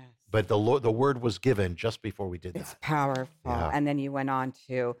womb. Yes. But the word was given just before we did that. It's powerful. Yeah. And then you went on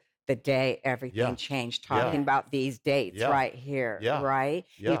to the day everything changed, talking about these dates right here, right?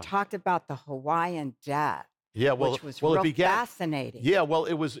 Yeah. You talked about the Hawaiian death, which was fascinating. Yeah, well,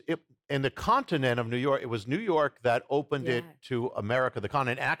 it was in the continent of New York. It was New York that opened it to America, the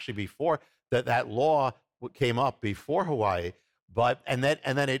continent. Actually, before that law came up before Hawaii, and then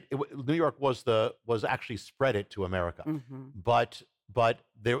New York was actually spread it to America. Mm-hmm. But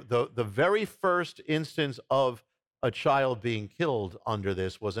the very first instance of a child being killed under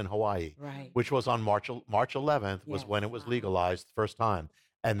this was in Hawaii, which was on March 11th was when it was legalized the first time.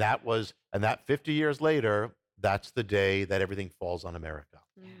 And that 50 years later, that's the day that everything falls on America,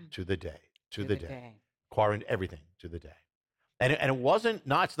 to the day. Quarantine, everything to the day. And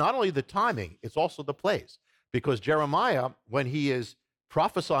it's not only the timing, it's also the place. because Jeremiah, when he is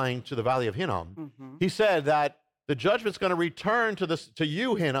prophesying to the Valley of Hinnom, he said that the judgment's going to return to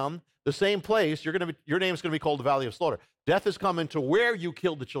you, Hinnom, the same place. Your name's going to be called the Valley of Slaughter. Death is coming to where you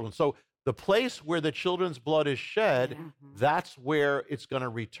killed the children. So the place where the children's blood is shed, that's where it's going to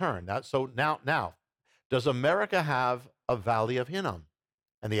return. So now, does America have a Valley of Hinnom?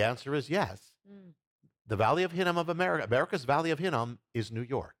 And the answer is yes. The Valley of Hinnom of America's Valley of Hinnom is New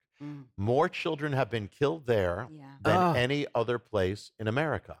York. More children have been killed there than any other place in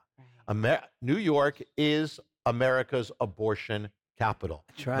America. New York is America's abortion capital.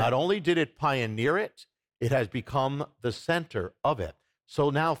 Right. Not only did it pioneer it, it has become the center of it. So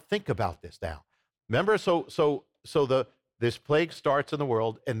now think about this now. Remember, this plague starts in the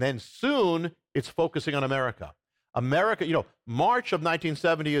world, and then soon it's focusing on America. March of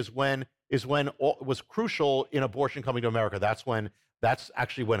 1970 is when was crucial in abortion coming to America. That's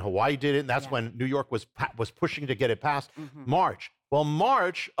actually when Hawaii did it, and that's when New York was pushing to get it passed. March. Well,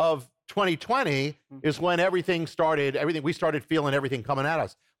 March of 2020 is when we started feeling everything coming at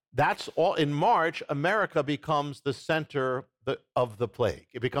us. That's all. In March, America becomes the center of the plague.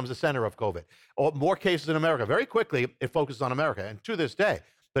 It becomes the center of COVID. More cases in America. Very quickly, it focuses on America, and to this day,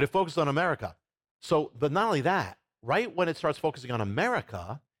 but it focuses on America. So, but not only that, right when it starts focusing on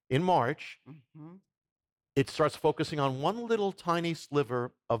America in March, it starts focusing on one little tiny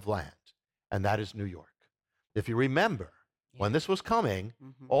sliver of land, and that is New York. If you remember, when this was coming,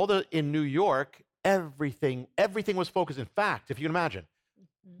 in New York, everything was focused. In fact, if you can imagine,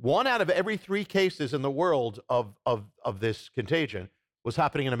 1 out of every 3 cases in the world of this contagion was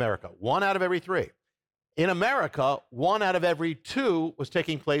happening in America. 1 out of every 3. In America, 1 out of every 2 was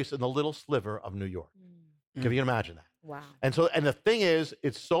taking place in the little sliver of New York. If you can imagine that. Wow. And the thing is,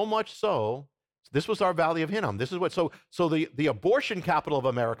 it's so much so, this was our Valley of Hinnom. This is what, so the abortion capital of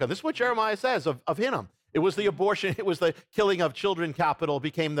America, this is what Jeremiah says of Hinnom. It was the abortion, it was the killing of children capital,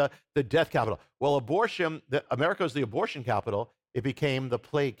 became the death capital. Well, America was the abortion capital, it became the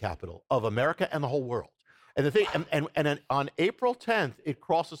plague capital of America and the whole world. And the thing, and on April 10th, it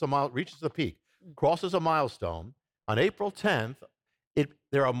reaches the peak, crosses a milestone. On April 10th,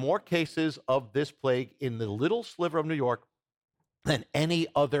 there are more cases of this plague in the little sliver of New York than any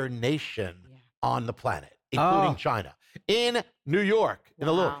other nation on the planet, including China. In New York,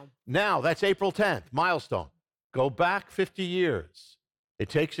 now that's April 10th, milestone. Go back 50 years. It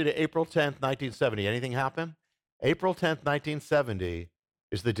takes you to April 10th, 1970. Anything happen? April 10th, 1970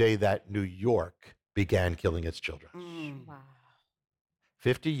 is the day that New York began killing its children. Wow.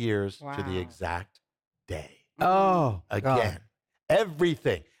 50 years to the exact day. Oh, again. God.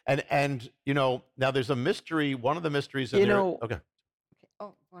 Everything. And now there's a mystery, one of the mysteries in there. Okay.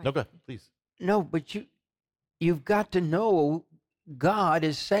 Oh, no, go ahead, please. No, but you've got to know God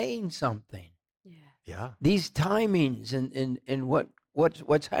is saying something. Yeah. These timings and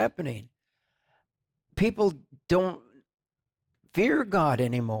what's happening. People don't fear God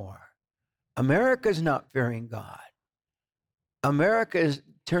anymore. America's not fearing God. America is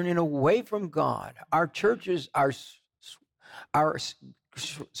turning away from God. Our churches are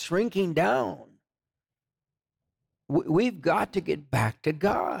shrinking down. We've got to get back to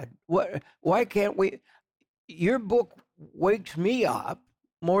God. Why can't we? Your book wakes me up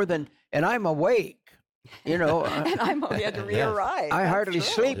more than, and I'm awake. And I'm right. I hardly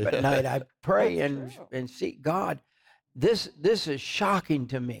sleep at night. I pray and seek God. This is shocking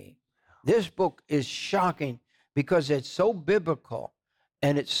to me. This book is shocking because it's so biblical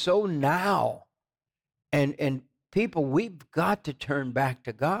and it's so now. And people, we've got to turn back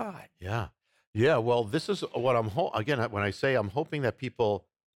to God. Yeah. Yeah, well, this is what when I say I'm hoping that people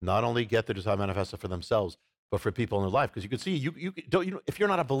not only get the Josiah Manifesto for themselves, but for people in their life. Because you can see, you don't, if you're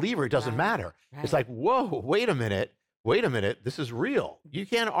not a believer, it doesn't matter. Right. It's like, whoa, wait a minute, this is real. You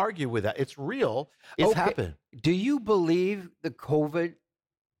can't argue with that. It's real. It's happened. Do you believe the COVID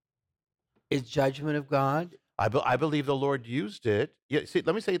is judgment of God? I believe the Lord used it. Yeah, see,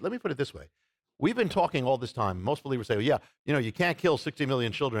 let me put it this way. We've been talking all this time. Most believers say, well, you can't kill 60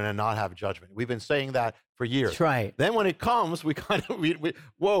 million children and not have judgment. We've been saying that for years. That's right. Then when it comes, we kind of,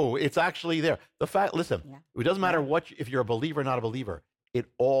 whoa, it's actually there. Listen, it doesn't matter if you're a believer or not a believer. It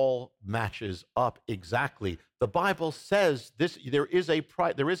all matches up exactly. The Bible says there is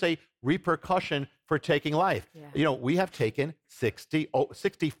a repercussion for taking life. Yeah. We have taken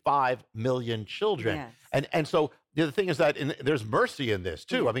 65 million children. Yes. And so the thing is that there's mercy in this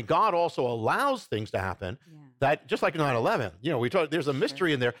too. Yeah. I mean, God also allows things to happen that, just like 9/11, there's a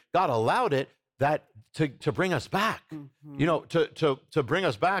mystery in there. God allowed it that to bring us back, to bring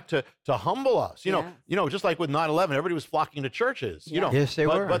us back, to humble us, you know, just like with 9/11, everybody was flocking to churches, you know. Yes, they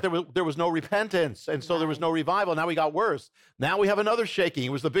were. But there was no repentance, and so there was no revival. Now we got worse. Now we have another shaking.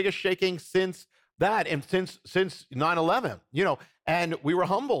 It was the biggest shaking since that, and since 9/11, you know, and we were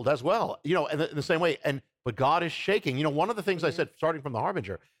humbled as well, you know, in the same way. But God is shaking. You know, one of the things I said, starting from the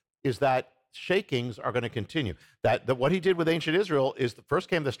Harbinger, is that shakings are going to continue. That what he did with ancient Israel is first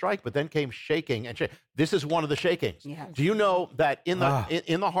came the strike, but then came shaking and this is one of the shakings. Yes. Do you know that in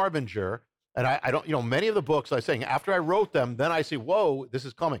the Harbinger, and I don't, you know, many of the books I was saying after I wrote them, then I see, whoa, this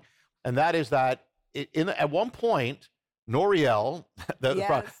is coming, and that is that at one point, Noriel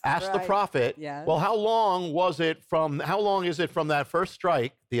asked the prophet, well, how long is it from that first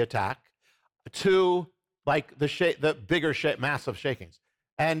strike, the attack, to like the bigger massive shakings?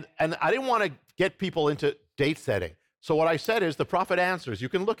 And I didn't want to get people into date setting. So what I said is the prophet answers. You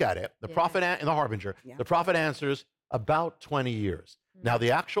can look at it. The prophet in the Harbinger, the prophet answers about 20 years. Now,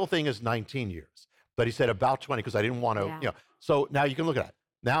 the actual thing is 19 years. But he said about 20 because I didn't want to, you know. So now you can look at it.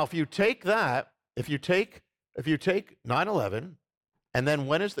 Now, if you take that, if you take 9/11, and then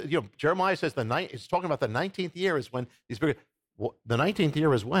when is you know, Jeremiah says it's talking about the 19th year is when these big, the 19th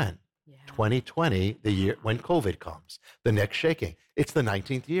year is when? 2020, the year when COVID comes, the next shaking. It's the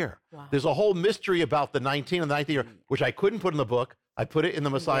 19th year. Wow. There's a whole mystery about the 19th and the 19th year, which I couldn't put in the book. I put it in the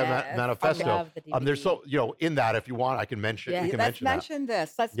Messiah Manifesto. There's so, you know, in that, if you want, I can mention. Yeah, let's mention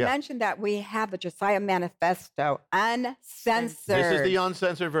this. Let's mention that we have the Josiah Manifesto uncensored. This is the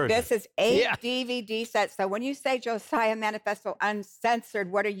uncensored version. This is 8 DVD sets. So when you say Josiah Manifesto uncensored,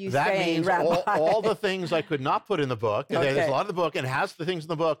 what are you saying, Rabbi? Rabbi? That means all the things I could not put in the book. Okay. There's a lot of the book and has the things in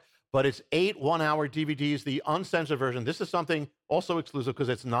the book. But it's 8 one-hour DVDs, the uncensored version. This is something also exclusive because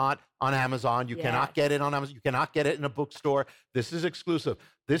it's not on Amazon. You cannot get it on Amazon. You cannot get it in a bookstore. This is exclusive.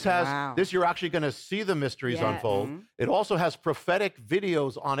 This has this. You're actually going to see the mysteries unfold. It also has prophetic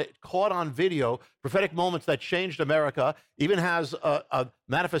videos on it, caught on video, prophetic moments that changed America. Even has a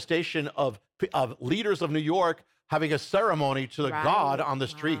manifestation of leaders of New York having a ceremony to the God on the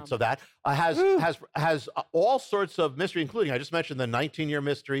street. So that has all sorts of mystery, including, I just mentioned the 19-year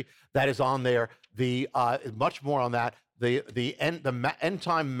mystery that is on there. The much more on that. The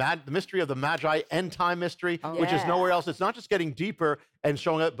mystery of the Magi end time mystery, which is nowhere else. It's not just getting deeper and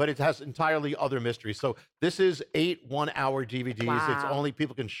showing it, but it has entirely other mysteries. So this is 8 one-hour DVDs. Wow. It's only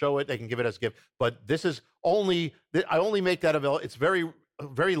people can show it. They can give it as a gift. But this is I only make that available. It's very,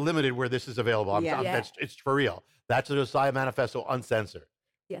 very limited where this is available. It's for real. That's the Josiah Manifesto uncensored.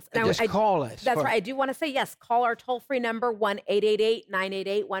 Yes. Just call us. That's right. I do want to say, yes, call our toll-free number,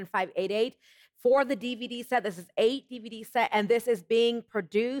 1-888-988-1588. For the DVD set. This is 8 DVD set, and this is being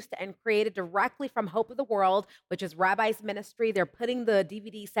produced and created directly from Hope of the World, which is Rabbi's ministry. They're putting the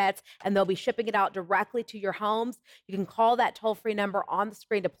DVD sets, and they'll be shipping it out directly to your homes. You can call that toll-free number on the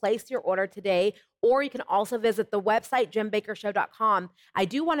screen to place your order today, or you can also visit the website, JimBakkerShow.com. I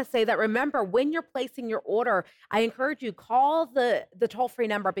do want to say that, remember, when you're placing your order, I encourage you, call the toll-free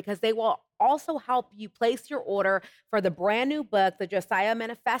number because they will also help you place your order for the brand new book, the Josiah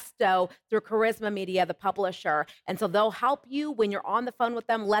Manifesto, through Charisma Media, the publisher. And so they'll help you when you're on the phone with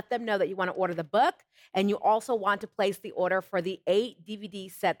them, let them know that you want to order the book, and you also want to place the order for the 8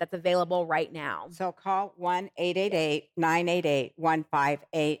 DVD set that's available right now. So call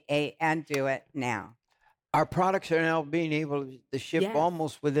 1-888-988-1588 and do it now. Our products are now being able to ship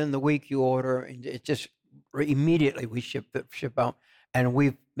almost within the week you order, and it just immediately we ship out. And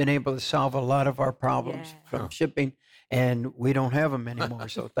we've been able to solve a lot of our problems from shipping, and we don't have them anymore,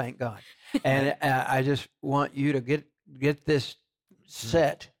 so thank God. And I just want you to get this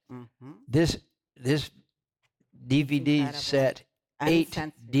set, this DVD set, 8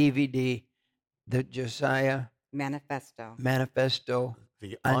 DVD, the Josiah Manifesto.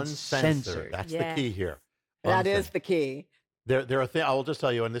 The uncensored. That's the key here. That is the key. There are things, I will just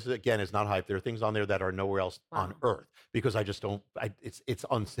tell you, and this is, again, is not hype. There are things on there that are nowhere else on earth because I just don't, it's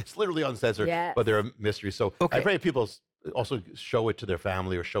literally uncensored, but there are mysteries. So I pray people also show it to their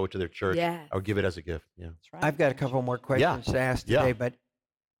family or show it to their church or give it as a gift. Yeah, that's right. I've got a couple more questions to ask today, but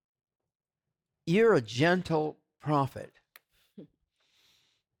you're a gentle prophet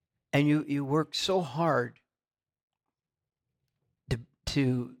and you work so hard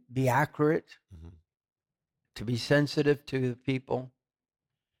to be accurate, to be sensitive to the people.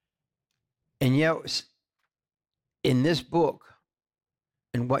 And yet, in this book,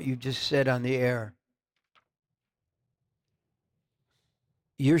 and what you just said on the air,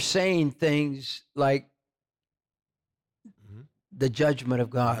 you're saying things like the judgment of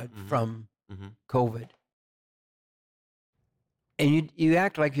God from COVID. And you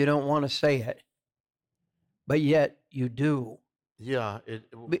act like you don't want to say it. but yet you do. Yeah.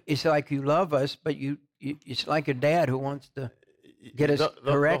 It's like you love us, but it's like a dad who wants to get us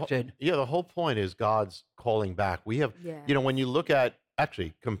corrected. The whole point is God's calling back. We have, when you look at,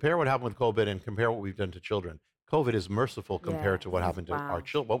 actually, compare what happened with COVID and compare what we've done to children. COVID is merciful compared to what happened to our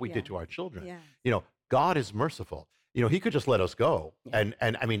children, what we did to our children. Yeah. God is merciful. He could just let us go, and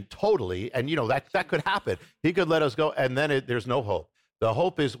I mean, totally, and that could happen. He could let us go, and then there's no hope. The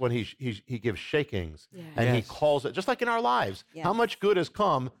hope is when he gives shakings, and he calls it, just like in our lives. How much good has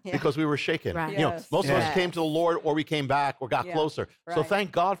come because we were shaken? Right. Most of us came to the Lord, or we came back, or got closer. Right. So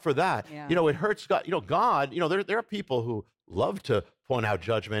thank God for that. Yeah. It hurts God. God. There are people who love to point out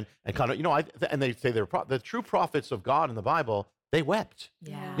judgment and kind of, and they say the true prophets of God in the Bible. They wept.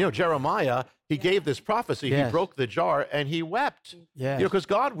 Yeah. Jeremiah, he gave this prophecy. He broke the jar and he wept. Yeah. Because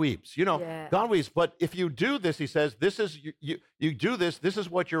God weeps. God weeps. But if you do this, he says, this is you do this. This is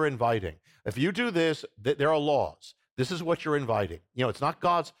what you're inviting. If you do this, there are laws. This is what you're inviting. It's not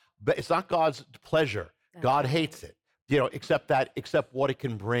God's pleasure. God hates it. Except what it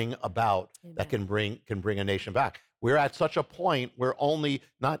can bring about. Amen. That can bring a nation back. We're at such a point where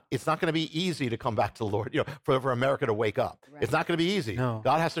it's not going to be easy to come back to the Lord, for America to wake up. Right. It's not going to be easy. No.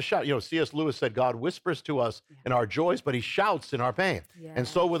 God has to shout. C.S. Lewis said, God whispers to us in our joys, but he shouts in our pain. Yeah. And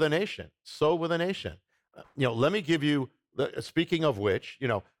so with a nation. Let me give you, speaking of which,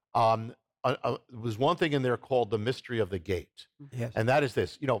 there's one thing in there called the mystery of the gate. Yes. And that is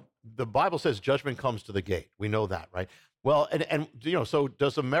this, the Bible says judgment comes to the gate. We know that, right? Well, and so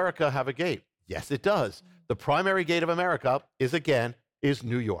does America have a gate? Yes, it does. The primary gate of America is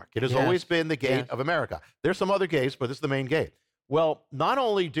New York. It has always been the gate of America. There's some other gates, but this is the main gate. Well, not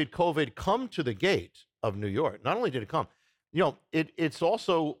only did COVID come to the gate of New York, not only did it come, it's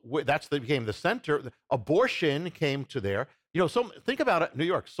also, became the center. Abortion came to there. Think about it, New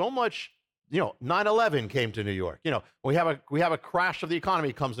York, so much, 9/11 came to New York. We have a crash of the economy,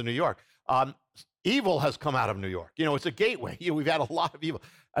 it comes to New York. Evil has come out of New York. It's a gateway. We've had a lot of evil.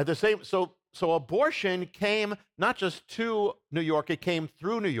 At the same, so abortion came not just to New York, it came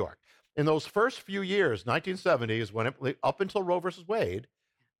through New York. In those first few years, 1970s, up until Roe versus Wade,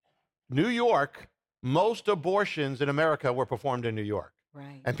 New York, most abortions in America were performed in New York.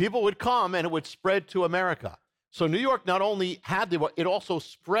 Right. And people would come and it would spread to America. So New York not only had it also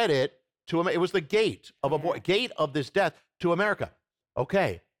spread it to America. It was the gate of gate of this death to America.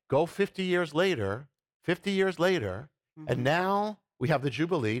 Okay, go 50 years later, and now we have the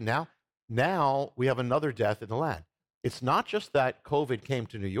Jubilee. Now we have another death in the land. It's not just that COVID came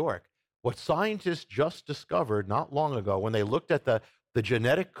to New York. What scientists just discovered not long ago, when they looked at the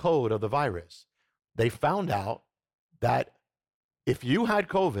genetic code of the virus, they found out that if you had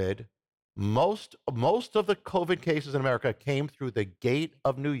COVID, most of the COVID cases in America came through the gate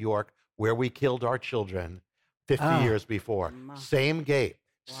of New York, where we killed our children 50 years before. Same gate.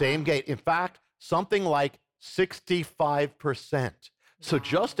 Same gate. In fact, something like 65%. So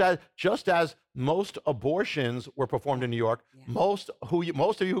just as most abortions were performed in New York, most of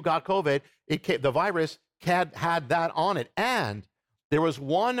you who got COVID, the virus had that on it. And there was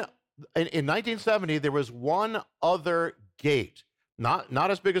one in 1970. There was one other gate, not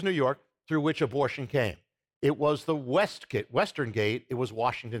as big as New York, through which abortion came. It was the Western Gate. It was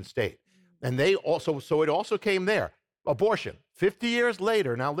Washington State, and it also came there. Abortion. 50 years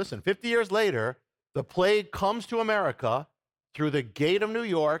later. Now listen. 50 years later, the plague comes to America through the gate of New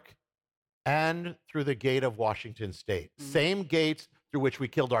York and through the gate of Washington State. Mm-hmm. Same gates through which we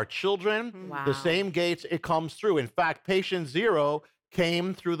killed our children. Wow. The same gates it comes through. In fact, patient zero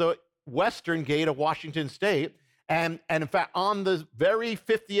came through the Western Gate of Washington State. And in fact, on the very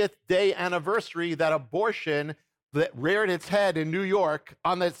 50th day anniversary, that abortion that reared its head in New York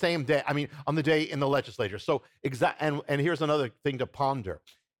on that same day, on the day in the legislature. So and here's another thing to ponder.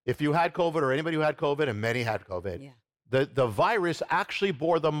 If you had COVID, or anybody who had COVID, and many had COVID, the virus actually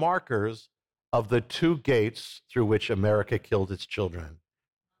bore the markers of the two gates through which America killed its children.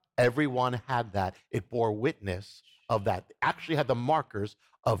 Everyone had that. It bore witness of that. It actually had the markers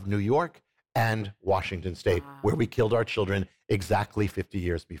of New York and Washington State, where we killed our children exactly 50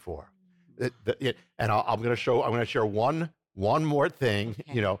 years before. And I'm going to share one more thing,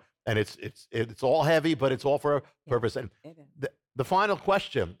 and it's all heavy, but it's all for a purpose. And the final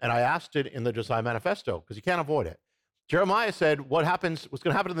question, and I asked it in the Josiah Manifesto, because you can't avoid it. Jeremiah said, what's going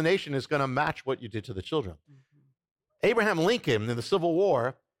to happen to the nation is going to match what you did to the children. Mm-hmm. Abraham Lincoln, in the Civil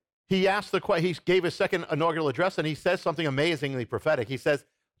War, he gave his second inaugural address, and he says something amazingly prophetic. He says,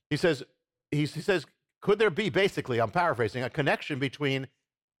 could there be, basically, I'm paraphrasing, a connection between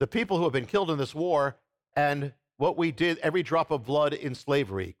the people who have been killed in this war and what we did, every drop of blood in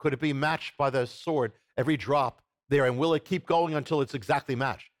slavery? Could it be matched by the sword? every drop there, and will it keep going until it's exactly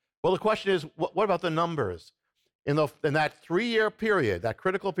matched? Well, the question is, what about the numbers? In that 3-year period, that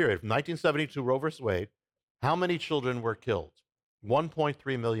critical period, from 1972 Roe versus Wade, how many children were killed?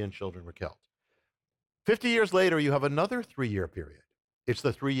 1.3 million children were killed. 50 years later, you have another 3-year period. It's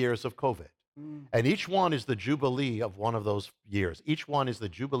the 3 years of COVID. And each one is the jubilee of one of those years. Each one is the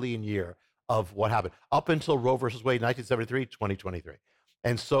jubilee year of what happened, up until Roe versus Wade, 1973, 2023.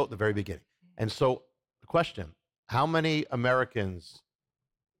 And so, the very beginning. And so, the question, how many Americans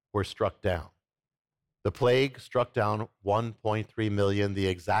were struck down? The plague struck down 1.3 million, the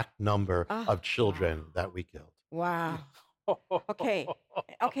exact number of children that we killed. Wow. Okay.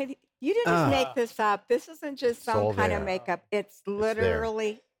 You didn't just make this up. This isn't just some kind of makeup. It's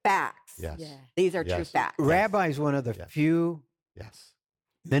literally facts. Yes. Yeah. These are true facts. Rabbi is one of the few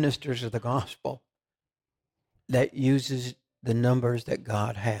ministers of the gospel that uses the numbers that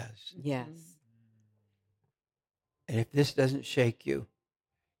God has. Yes. And if this doesn't shake you,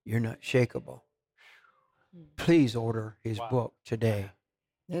 you're not shakeable. Please order his book today.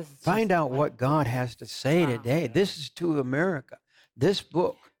 Find out what God has to say today. This is to America. This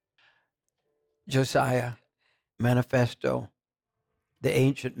book, Josiah, Manifesto, The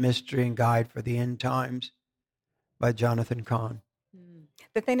Ancient Mystery and Guide for the End Times by Cahn.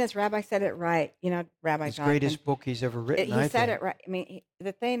 The thing is, Rabbi said it right. You know, Rabbi It's the Jonathan, greatest book he's ever written, He said it right. I mean,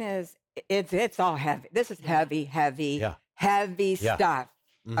 the thing is, it's all heavy. This is heavy stuff.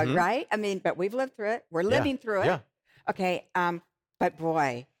 Right? I mean, but we've lived through it. We're living through it. Yeah. Okay. But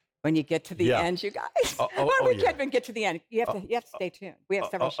boy, when you get to the end, you guys, we can't even get to the end. You have to stay tuned. We have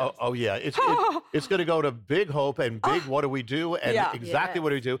several shows. It's going to go to big hope and big what do we do and exactly what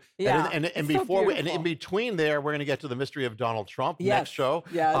do we do. And before we, and in between there, we're going to get to the mystery of Donald Trump next show.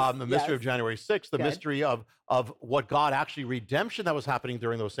 The mystery of January 6th, the mystery of what God actually redemption that was happening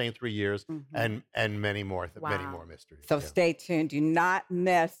during those same 3 years, and many more mysteries. So stay tuned. Do not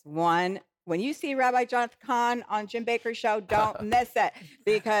miss one. When you see Rabbi Jonathan Cahn on Jim Bakker's show, don't miss it,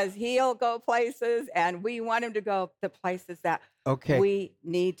 because he'll go places, and we want him to go to places that we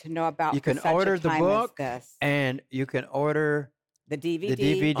need to know about. You can order the book, and you can order the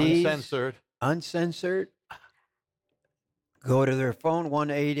DVDs. Uncensored. Go to their phone,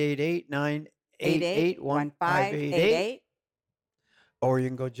 1-888-988-1588. Or you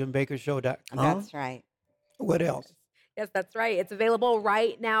can go to jimbakkershow.com. That's right. What else? Yes, that's right. It's available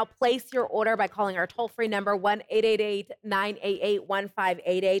right now. Place your order by calling our toll-free number,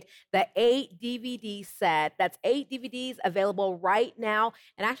 1-888-988-1588. The 8 DVD set. That's 8 DVDs available right now.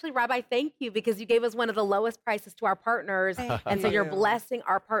 And actually, Rabbi, thank you, because you gave us one of the lowest prices to our partners. And so you're blessing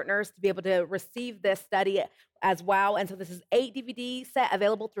our partners to be able to receive this study as well. And so this is 8 DVD set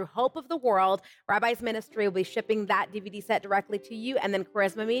available through Hope of the World. Rabbi's ministry will be shipping that DVD set directly to you. And then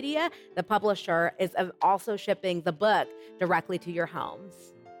Charisma Media, the publisher, is also shipping the book directly to your homes.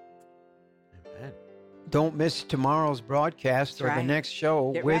 Amen. Don't miss tomorrow's broadcast or the next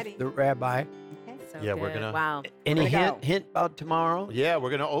show with the Rabbi. So we're going to... Wow. Any hint about tomorrow? Yeah,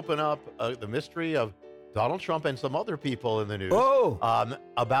 we're going to open up the mystery of Donald Trump and some other people in the news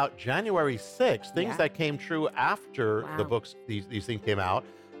about January 6th, things that came true after the books, these things came out.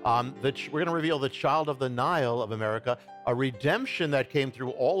 We're going to reveal the child of the Nile of America, a redemption that came through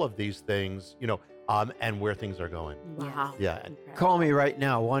all of these things, and where things are going. Wow. Yeah. Call me right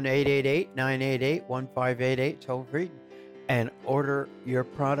now, 1-888-988-1588, toll free, and order your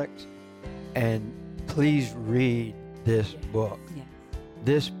products. And please read this book. Yes.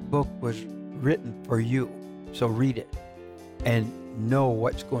 This book was written for you, so read it and know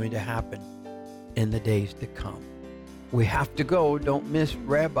what's going to happen in the days to come. We have to go. Don't miss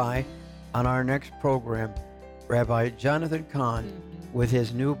Rabbi on our next program, Rabbi Jonathan Cahn, with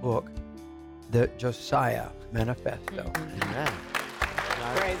his new book, The Josiah Manifesto. Amen.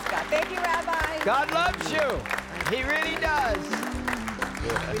 Praise God. Thank you, Rabbi. God loves you. He really does. We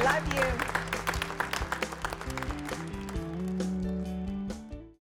love you.